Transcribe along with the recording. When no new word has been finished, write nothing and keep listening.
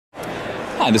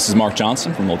Hi, this is Mark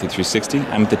Johnson from Multi360.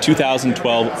 I'm at the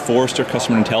 2012 Forrester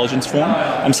Customer Intelligence Forum.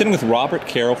 I'm sitting with Robert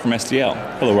Carroll from SDL.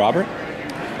 Hello, Robert.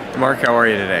 Mark, how are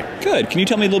you today? Good. Can you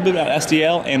tell me a little bit about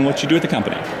SDL and what you do at the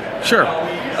company? Sure.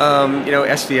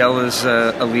 SDL is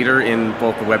a leader in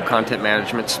both the web content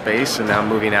management space and now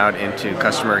moving out into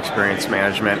customer experience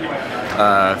management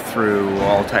through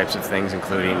all types of things,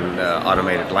 including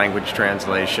automated language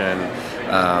translation,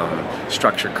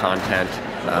 structured content,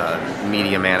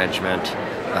 media management,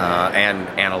 and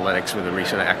analytics with the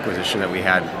recent acquisition that we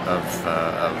had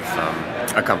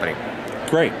of a company.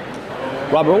 Great.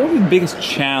 Robert, what would be the biggest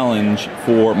challenge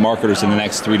for marketers in the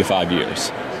next 3 to 5 years?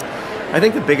 I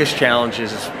think the biggest challenge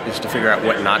is to figure out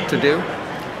what not to do.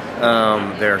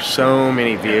 There are so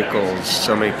many vehicles,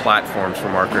 so many platforms for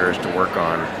marketers to work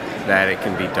on that it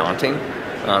can be daunting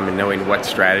in knowing what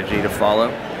strategy to follow.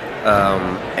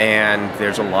 And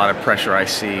there's a lot of pressure I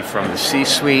see from the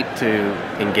C-suite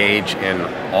to engage in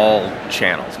all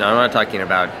channels. Now, I'm not talking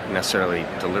about necessarily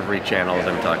delivery channels.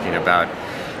 I'm talking about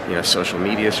social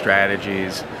media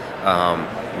strategies,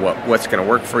 what's going to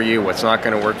work for you, what's not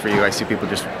going to work for you. I see people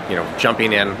just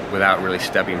jumping in without really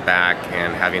stepping back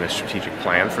and having a strategic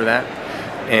plan for that.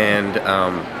 And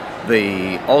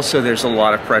also there's a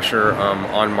lot of pressure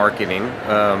on marketing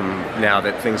now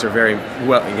that things are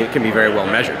it can be very well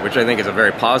measured, which I think is a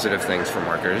very positive thing for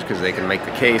marketers because they can make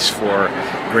the case for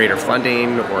greater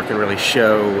funding or can really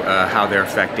show how they're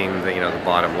affecting the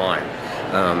bottom line.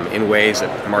 In ways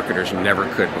that marketers never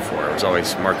could before.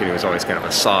 Marketing was always kind of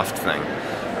a soft thing.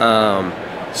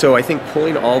 So I think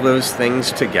pulling all those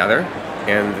things together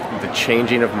and the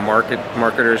changing of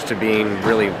marketers to being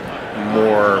really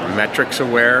more metrics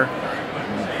aware,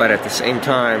 but at the same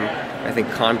time, I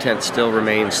think content still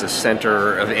remains the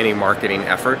center of any marketing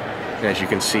effort. And as you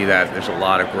can see that there's a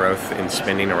lot of growth in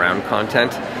spending around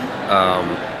content.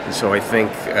 And so I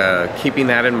think keeping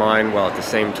that in mind while at the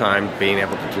same time being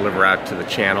able to deliver out to the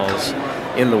channels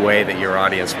in the way that your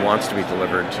audience wants to be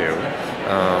delivered to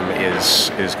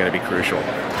is going to be crucial.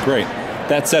 Great.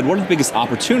 That said, what are the biggest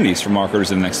opportunities for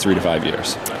marketers in the next 3 to 5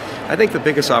 years? I think the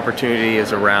biggest opportunity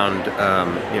is around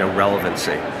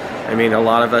relevancy. I mean, a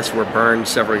lot of us were burned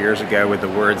several years ago with the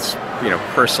words,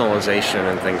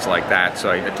 personalization and things like that. So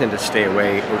I tend to stay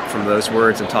away from those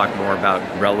words and talk more about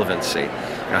relevancy.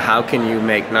 How can you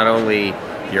make not only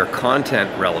your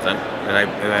content relevant, and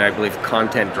I believe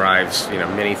content drives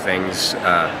many things,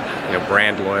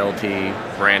 brand loyalty,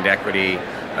 brand equity,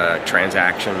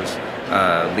 transactions,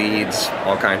 leads,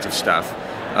 all kinds of stuff.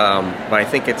 But I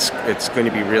think it's going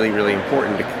to be really, really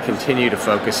important to continue to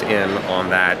focus in on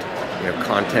that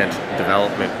content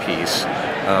development piece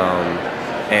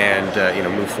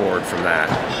and move forward from that.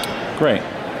 Great.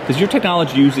 Does your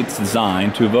technology use its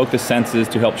design to evoke the senses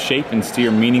to help shape and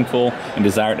steer meaningful and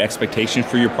desired expectations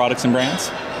for your products and brands?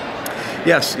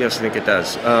 Yes, I think it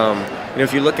does.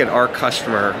 If you look at our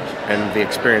customer and the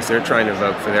experience they're trying to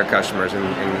evoke for their customers, and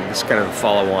this kind of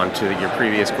follow on to your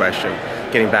previous question,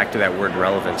 getting back to that word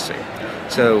relevancy.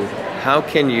 So how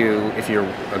can you, if you're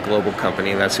a global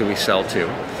company, and that's who we sell to,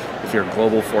 if you're a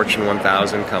global Fortune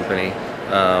 1000 company,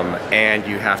 and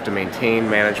you have to maintain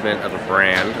management of a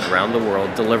brand around the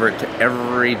world, deliver it to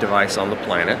every device on the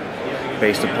planet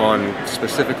based upon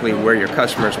specifically where your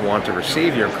customers want to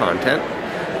receive your content,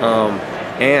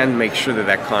 and make sure that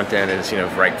that content is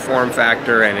right form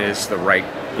factor and is the right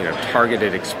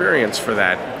targeted experience for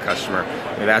that customer.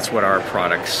 And that's what our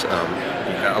products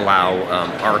allow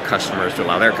our customers to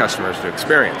allow their customers to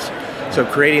experience. So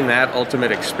creating that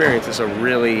ultimate experience is a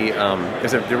really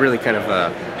kind of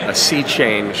a sea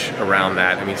change around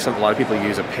that. I mean, a lot of people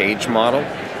use a page model.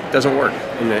 It doesn't work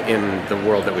in the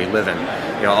world that we live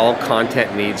in. All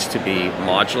content needs to be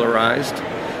modularized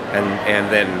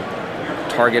and then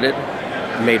targeted,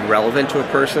 made relevant to a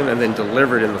person, and then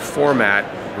delivered in the format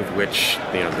with which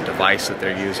the device that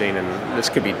they're using. And this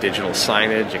could be digital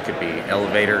signage, it could be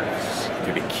elevators, it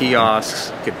could be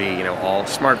kiosks, it could be all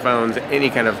smartphones, any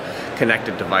kind of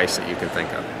connected device that you can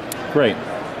think of. Great.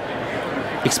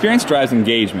 Experience drives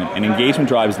engagement, and engagement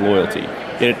drives loyalty.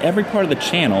 Yet at every part of the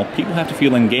channel, people have to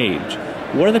feel engaged.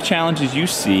 What are the challenges you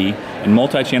see in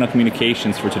multi-channel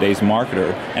communications for today's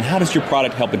marketer, and how does your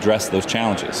product help address those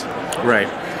challenges? Right.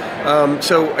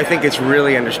 So I think it's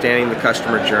really understanding the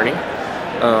customer journey,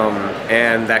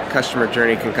 and that customer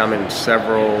journey can come in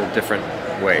several different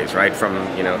ways, right? From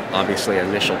obviously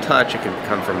initial touch, it can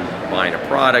come from buying a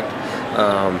product,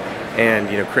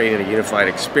 and creating a unified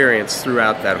experience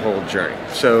throughout that whole journey.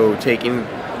 So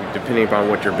depending upon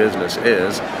what your business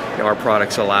is, our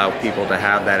products allow people to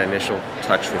have that initial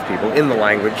touch with people in the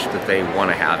language that they want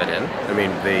to have it in. I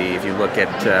mean, if you look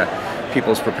at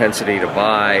people's propensity to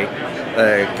buy,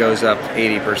 goes up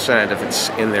 80% if it's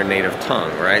in their native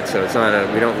tongue, right? So it's not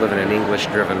we don't live in an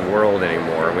English-driven world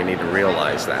anymore. We need to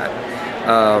realize that.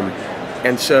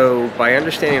 And so by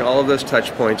understanding all of those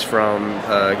touch points from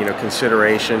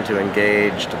consideration to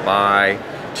engage to buy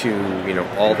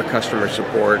to all the customer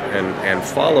support and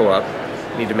follow-up,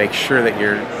 you need to make sure that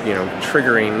you're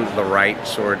triggering the right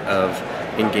sort of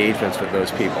engagements with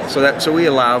those people. So we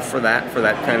allow for that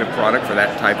kind of product, for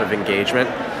that type of engagement.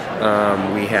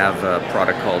 We have a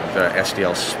product called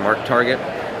SDL Smart Target,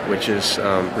 which is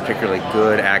particularly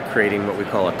good at creating what we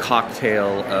call a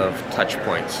cocktail of touch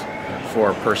points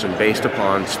for a person based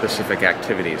upon specific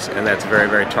activities, and that's very,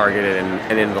 very targeted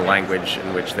and in the language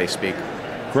in which they speak.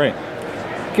 Great.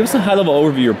 Give us a high-level overview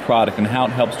of your product and how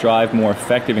it helps drive more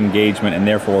effective engagement and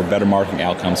therefore better marketing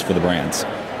outcomes for the brands.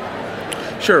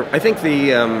 Sure. I think we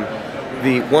have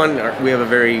a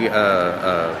very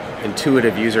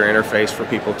intuitive user interface for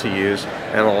people to use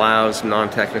and allows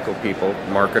non-technical people,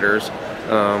 marketers,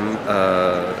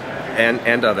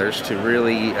 and others to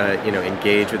really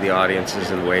engage with the audiences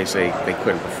in ways they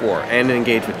couldn't before, and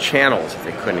engage with channels that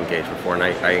they couldn't engage before, and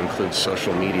I include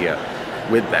social media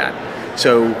with that.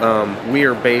 So we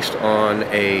are based on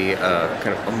a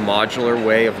kind of a modular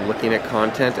way of looking at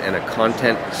content and a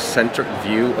content-centric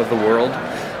view of the world.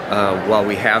 While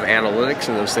we have analytics,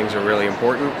 and those things are really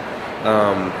important,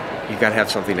 you've got to have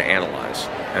something to analyze,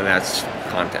 and that's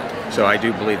content. So I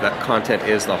do believe that content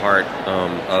is the heart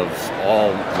of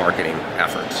all marketing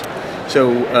efforts.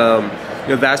 So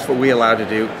that's what we allow to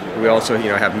do. We also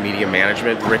have media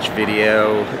management. Rich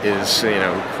video is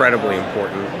incredibly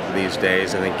important these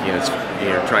days. I think it's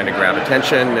trying to grab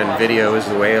attention, and video is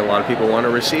the way a lot of people want to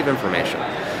receive information.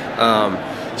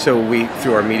 So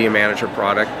through our Media Manager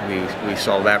product, we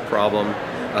solve that problem.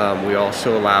 We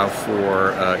also allow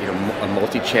for a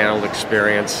multi-channel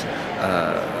experience,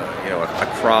 a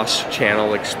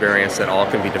cross-channel experience that all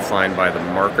can be defined by the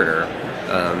marketer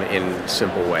in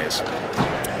simple ways.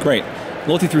 Great.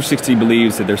 Loyalty 360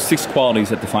 believes that there's 6 qualities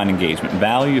that define engagement: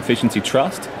 value, efficiency,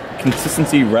 trust,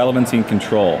 consistency, relevancy, and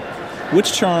control.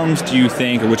 Which term do you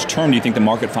think the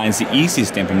market finds the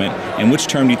easiest to implement, and which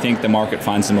term do you think the market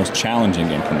finds the most challenging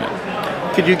to implement?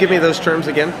 Could you give me those terms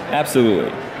again?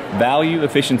 Absolutely. Value,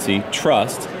 efficiency,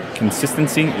 trust,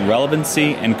 consistency,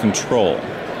 relevancy, and control.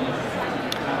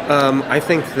 Let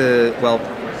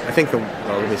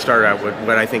me start out with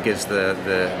what I think is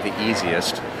the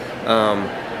easiest.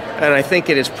 And I think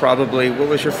it is probably, what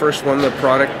was your first one, the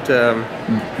product?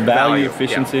 Value,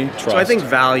 efficiency, trust. So I think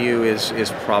value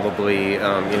is probably,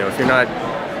 if you're not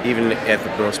even at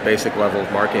the most basic level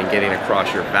of marketing getting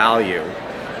across your value,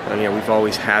 and, we've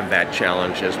always had that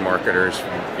challenge as marketers,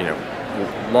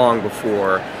 long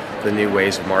before the new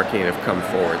ways of marketing have come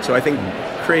forward. So I think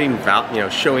creating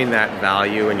showing that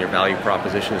value and your value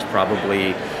proposition is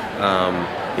probably,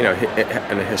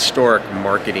 a historic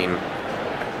marketing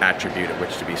attribute at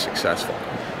which to be successful.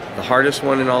 The hardest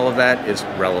one in all of that is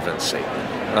relevancy,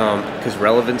 because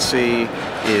relevancy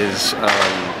is,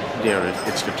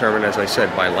 it's determined, as I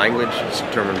said, by language. It's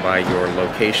determined by your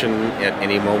location at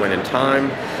any moment in time.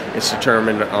 It's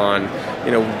determined on,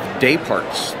 day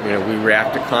parts. We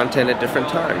react to content at different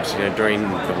times. During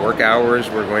the work hours,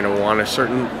 we're going to want a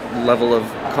certain level of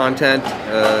content.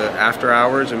 After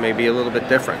hours, it may be a little bit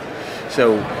different.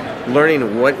 So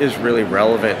learning what is really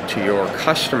relevant to your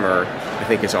customer, I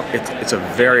think it's a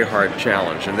very hard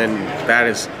challenge, and then that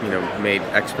is made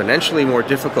exponentially more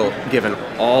difficult given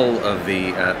all of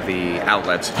the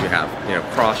outlets that you have.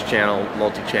 Cross-channel,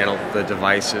 multi-channel, the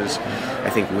devices. I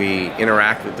think we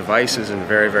interact with devices in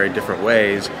very, very different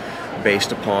ways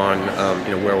based upon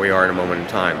where we are at a moment in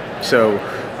time. So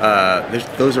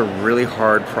those are really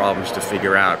hard problems to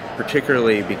figure out,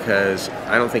 particularly because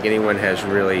I don't think anyone has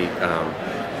really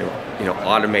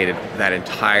automated that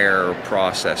entire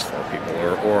process for people,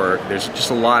 or there's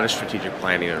just a lot of strategic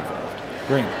planning involved.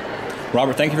 Great.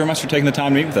 Robert, thank you very much for taking the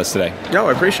time to meet with us today. No,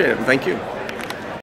 I appreciate it. Thank you.